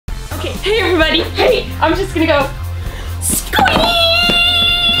Okay, hey everybody, hey, I'm just gonna go squee!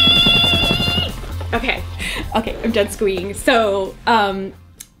 Okay, I'm done squeeing. So,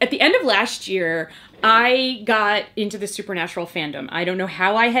 at the end of last year, I got into the Supernatural fandom. I don't know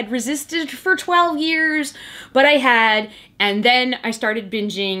how I had resisted for 12 years, but I had, and then I started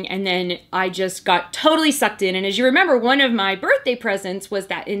binging, and then I just got totally sucked in. And as you remember, one of my birthday presents was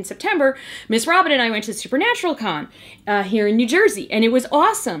that in September, Miss Robin and I went to Supernatural Con here in New Jersey, and it was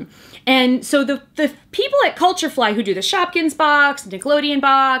awesome. And so the people at Culturefly who do the Shopkins box, Nickelodeon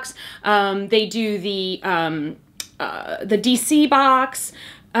box, they do the DC box,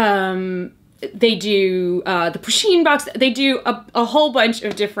 they do the Pusheen box, they do a whole bunch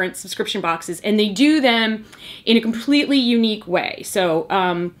of different subscription boxes, and they do them in a completely unique way. So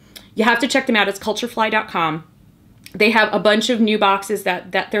you have to check them out. It's culturefly.com. They have a bunch of new boxes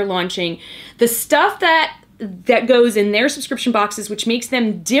that they're launching. The stuff that goes in their subscription boxes, which makes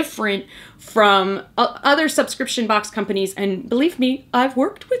them different from other subscription box companies, and believe me, I've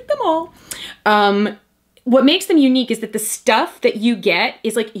worked with them all. What makes them unique is that the stuff that you get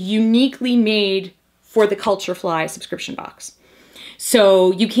is like uniquely made for the Culturefly subscription box.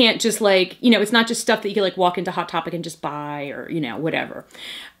 So you can't just like, you know, it's not just stuff that you can like walk into Hot Topic and just buy or, you know, whatever.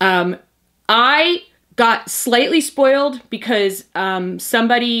 I got slightly spoiled because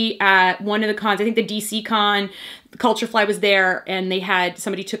somebody at one of the cons, I think the DC con, Culturefly was there, and they had,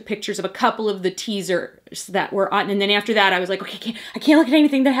 somebody took pictures of a couple of the teasers that were on, and then after that I was like, okay, I can't look at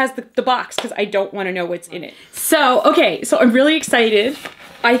anything that has the box because I don't want to know what's in it. So, okay, so I'm really excited.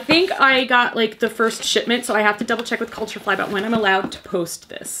 I think I got like the first shipment, so I have to double check with Culturefly about when I'm allowed to post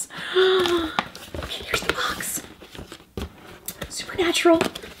this. Okay, here's the box. Supernatural.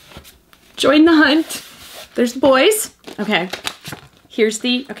 Join the hunt. There's the boys. Okay. Here's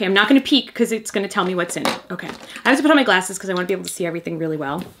the, okay, I'm not gonna peek because it's gonna tell me what's in it. Okay. I have to put on my glasses because I want to be able to see everything really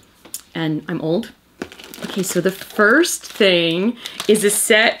well. And I'm old. Okay, so the first thing is a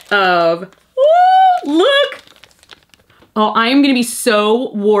set of, oh, look! Oh, I am gonna be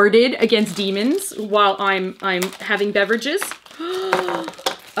so warded against demons while I'm having beverages.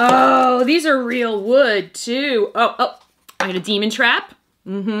 Oh, these are real wood too. Oh, I got a demon trap.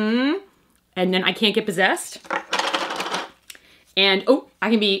 Mm-hmm. And then I can't get possessed. And, oh, I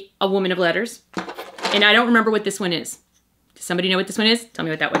can be a woman of letters. And I don't remember what this one is. Does somebody know what this one is? Tell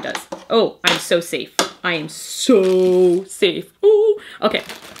me what that one does. Oh, I'm so safe. I am so safe. Ooh, okay.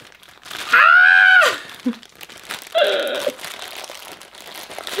 Ah!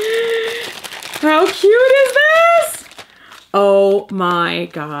 How cute is this? Oh my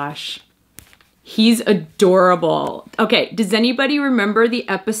gosh. He's adorable. Okay, does anybody remember the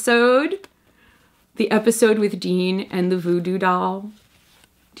episode? The episode with Dean and the voodoo doll?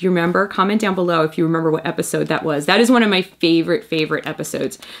 Do you remember? Comment down below if you remember what episode that was. That is one of my favorite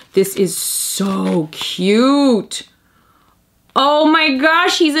episodes. This is so cute. Oh my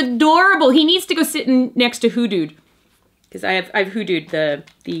gosh, he's adorable. He needs to go sit next to Hoodooed. Because I've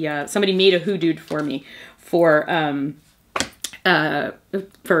hoodooed somebody made a hoodooed for me for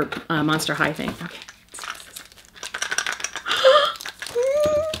Monster High thing. Okay.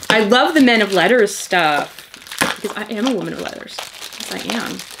 I love the Men of Letters stuff because I am a woman of letters. Yes, I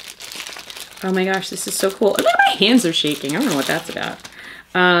am. Oh my gosh, this is so cool. Look, my hands are shaking. I don't know what that's about.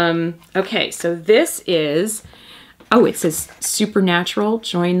 Okay, so this is, oh, it says Supernatural,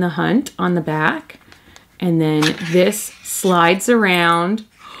 Join the Hunt on the back. And then this slides around.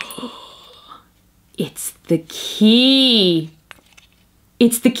 It's the key.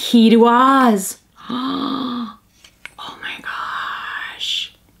 It's the key to Oz. Oh my gosh.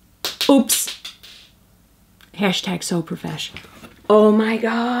 Oops. Hashtag so professional. Oh my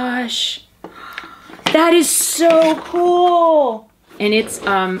gosh. That is so cool. And it's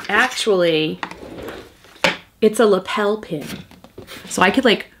actually, it's a lapel pin. So I could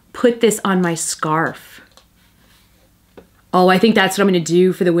like put this on my scarf. Oh, I think that's what I'm gonna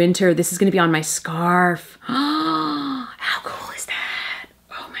do for the winter. This is gonna be on my scarf. How cool is that?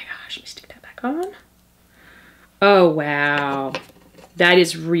 Oh my gosh, let me stick that back on. Oh, wow. That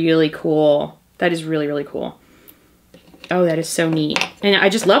is really cool. That is really, really cool. Oh, that is so neat. And I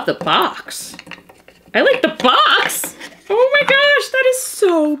just love the box. I like the box. Oh my gosh, that is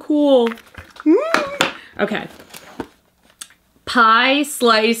so cool. Okay. Pie,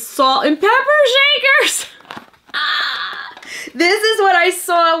 slice, salt, and pepper shakers. This is what I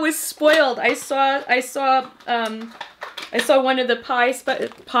saw was spoiled. I saw one of the pie,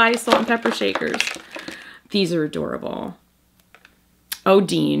 salt, and pepper shakers. These are adorable. Oh,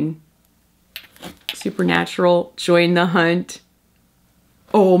 Dean. Supernatural, Join the Hunt.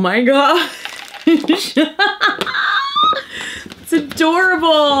 Oh my gosh. It's adorable.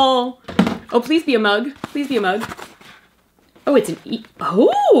 adorable. Oh, please be a mug. Please be a mug. Oh, it's an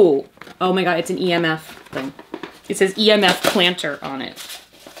oh my God, it's an EMF thing. It says EMF planter on it.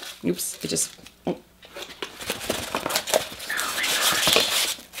 Oops, it just, oh my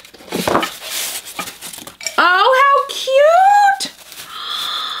gosh. Oh, how cute.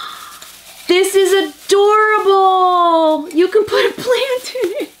 This is adorable. You can put a plant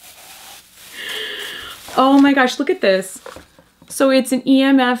in it. Oh my gosh, look at this. So it's an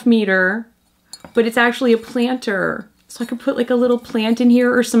EMF meter, but it's actually a planter. So I could put like a little plant in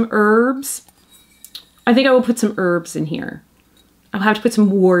here or some herbs. I think I will put some herbs in here. I'll have to put some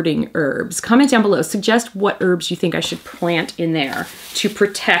warding herbs. Comment down below. Suggest what herbs you think I should plant in there to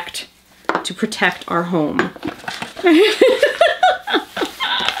protect our home.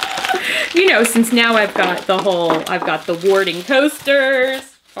 You know, since now I've got the warding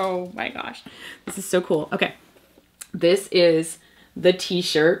coasters. Oh my gosh. This is so cool. Okay. This is the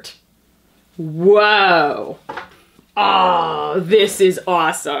t-shirt. Whoa. Oh, this is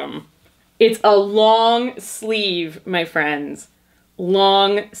awesome. It's a long sleeve, my friends.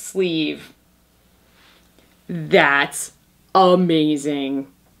 Long sleeve. That's amazing.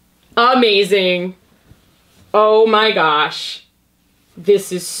 Amazing. Oh my gosh.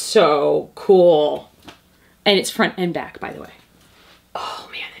 This is so cool. And it's front and back, by the way. Oh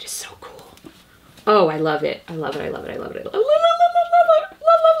man, that is so cool. Oh, I love it. I love it. I love it. I love it. I love it.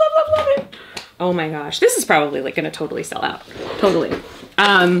 Love it. Oh my gosh. This is probably like gonna totally sell out. Totally.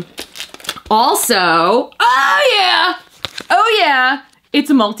 Also, oh yeah. Oh yeah. It's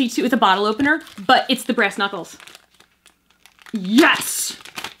a multi-tool, it's a bottle opener, but it's the brass knuckles. Yes.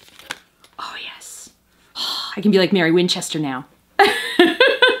 Oh yes. I can be like Mary Winchester now.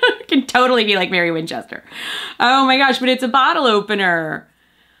 I can totally be like Mary Winchester. Oh my gosh, but it's a bottle opener.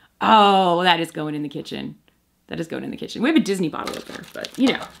 Oh, that is going in the kitchen. That is going in the kitchen. We have a Disney bottle opener, but you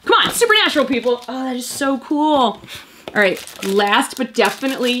know. Come on, Supernatural people. Oh, that is so cool. All right, last but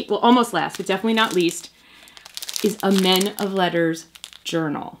definitely, well, almost last, but definitely not least, is a Men of Letters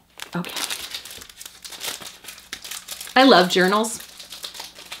journal. Okay. I love journals.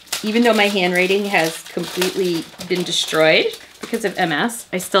 Even though my handwriting has completely been destroyed because of MS,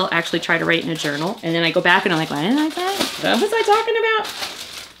 I still actually try to write in a journal. And then I go back and I'm like, why didn't I say? What was I talking about?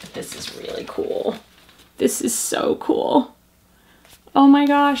 But this is really cool. This is so cool. Oh my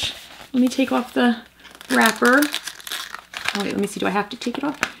gosh. Let me take off the wrapper. Oh wait, let me see. Do I have to take it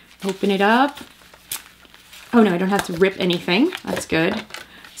off? Open it up. Oh no, I don't have to rip anything. That's good.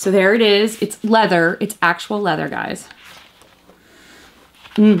 So there it is. It's leather. It's actual leather, guys.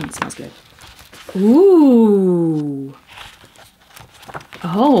 It smells good. Ooh.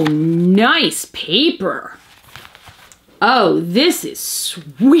 Oh, nice paper. Oh, this is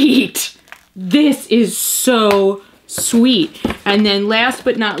sweet. This is so sweet. And then last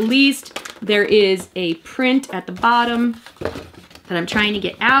but not least, there is a print at the bottom that I'm trying to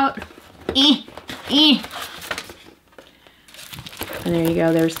get out. And there you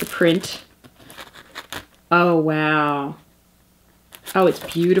go. There's the print. Oh, wow. Oh, it's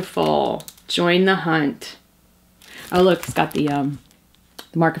beautiful. Join the hunt. Oh, look, it's got the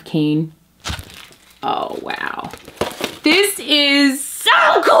mark of Cain. Oh, wow. This is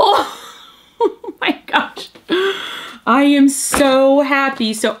so cool. Oh my gosh. I am so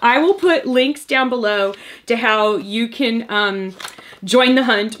happy. So I will put links down below to how you can join the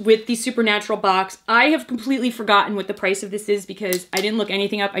hunt with the Supernatural box. I have completely forgotten what the price of this is because I didn't look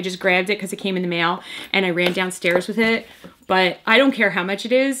anything up. I just grabbed it because it came in the mail and I ran downstairs with it. But I don't care how much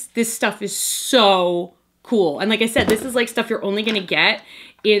it is. This stuff is so cool. And like I said, this is like stuff you're only going to get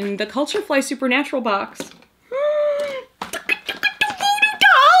in the Culturefly Supernatural box.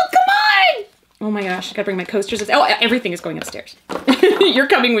 Oh my gosh, I gotta bring my coasters. Oh, everything is going upstairs. You're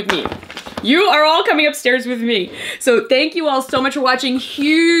coming with me. You are all coming upstairs with me. So thank you all so much for watching.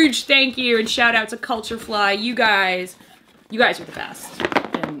 Huge thank you and shout out to Culturefly. You guys are the best.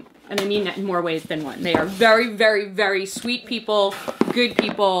 And I mean that in more ways than one. They are very, very, very sweet people, good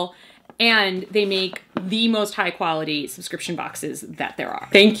people, and they make the most high quality subscription boxes that there are.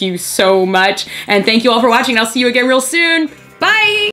 Thank you so much. And thank you all for watching. I'll see you again real soon. Bye.